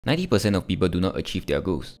90% of people do not achieve their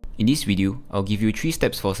goals. In this video, I'll give you 3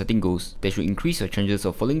 steps for setting goals that should increase your chances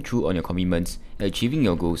of following through on your commitments and achieving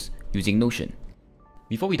your goals using Notion.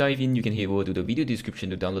 Before we dive in, you can head over to the video description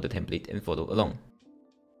to download the template and follow along.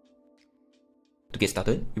 To get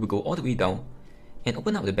started, we will go all the way down and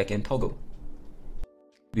open up the backend toggle.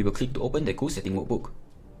 We will click to open the goal setting workbook.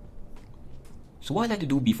 So what I like to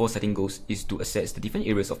do before setting goals is to assess the different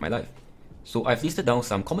areas of my life. So I've listed down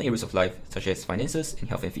some common areas of life such as finances and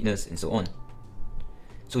health and fitness and so on.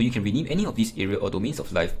 So you can rename any of these areas or domains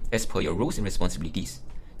of life as per your roles and responsibilities.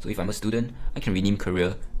 So if I'm a student, I can rename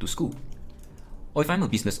career to school. Or if I'm a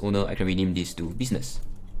business owner, I can rename this to business.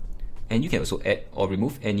 And you can also add or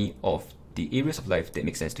remove any of the areas of life that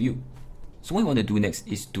make sense to you. So what we want to do next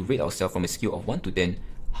is to rate ourselves from a scale of 1 to 10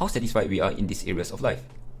 how satisfied we are in these areas of life.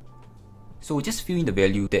 So just fill in the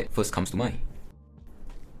value that first comes to mind.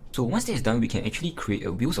 So once that is done, we can actually create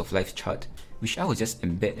a Wheels of Life chart, which I will just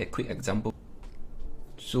embed a quick example.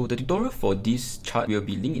 So the tutorial for this chart will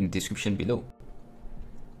be linked in the description below.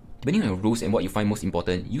 Depending on your roles and what you find most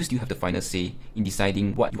important, you still have the final say in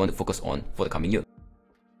deciding what you want to focus on for the coming year.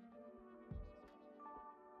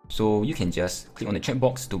 So you can just click on the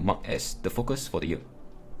checkbox to mark as the focus for the year.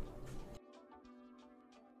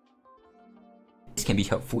 This can be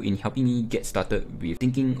helpful in helping me get started with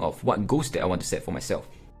thinking of what goals that I want to set for myself.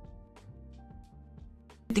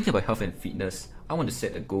 Thinking about health and fitness, I want to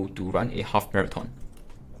set a goal to run a half marathon.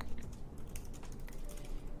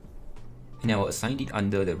 And I will assign it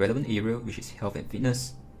under the relevant area, which is health and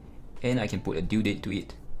fitness, and I can put a due date to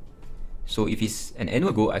it. So if it's an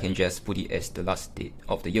annual goal, I can just put it as the last date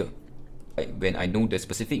of the year. When I know the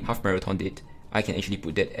specific half marathon date, I can actually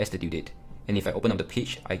put that as the due date. And if I open up the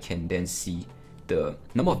page, I can then see the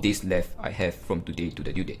number of days left I have from today to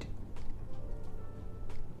the due date.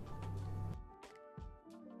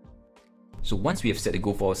 So once we have set the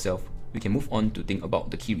goal for ourselves, we can move on to think about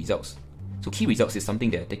the key results. So key results is something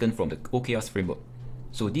that are taken from the OKRs framework.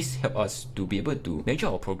 So this helps us to be able to measure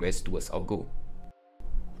our progress towards our goal.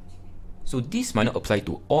 So this might not apply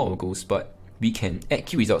to all our goals, but we can add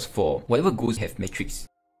key results for whatever goals have metrics.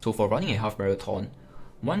 So for running a half marathon,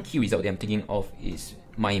 one key result that I'm thinking of is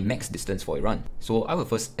my max distance for a run. So I will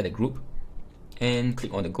first add a group and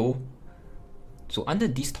click on the goal. So under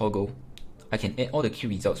this toggle, I can add all the key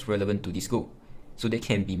results relevant to this goal. So there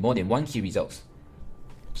can be more than one key results.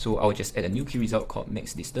 So I'll just add a new key result called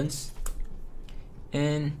max distance.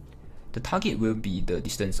 And the target will be the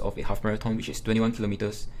distance of a half marathon, which is 21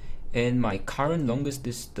 kilometers. And my current longest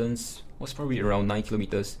distance was probably around 9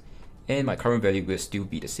 kilometers. And my current value will still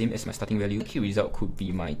be the same as my starting value. The key result could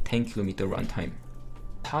be my 10 kilometer run time.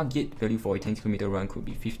 Target value for a 10 kilometer run could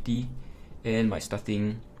be 50. And my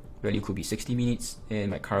starting value could be 60 minutes,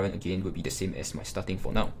 and my current again will be the same as my starting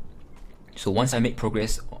for now. So once I make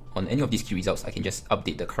progress on any of these key results, I can just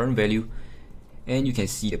update the current value, and you can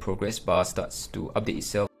see the progress bar starts to update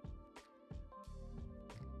itself.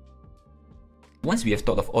 Once we have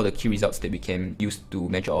thought of all the key results that we can use to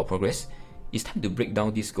measure our progress, it's time to break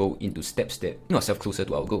down this goal into steps that bring ourselves closer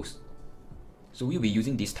to our goals. So we'll be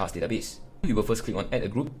using this task database. We will first click on add a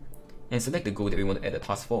group and select the goal that we want to add a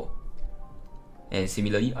task for. And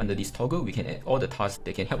similarly, under this toggle, we can add all the tasks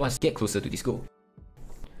that can help us get closer to this goal.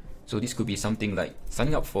 So this could be something like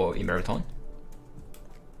signing up for a marathon,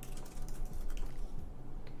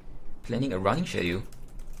 planning a running schedule,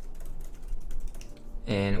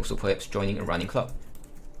 and also perhaps joining a running club.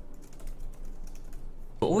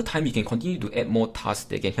 So over time, you can continue to add more tasks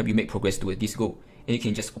that can help you make progress towards this goal. And you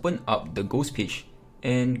can just open up the goals page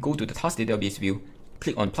and go to the task database view,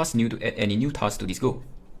 click on plus new to add any new tasks to this goal.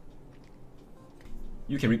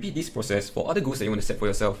 You can repeat this process for other goals that you want to set for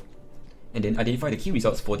yourself, and then identify the key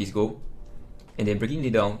results for this goal, and then breaking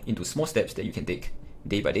it down into small steps that you can take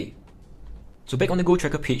day by day. So back on the goal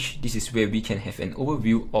tracker page, this is where we can have an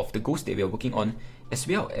overview of the goals that we are working on, as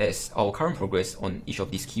well as our current progress on each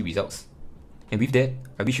of these key results. And with that,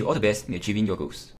 I wish you all the best in achieving your goals.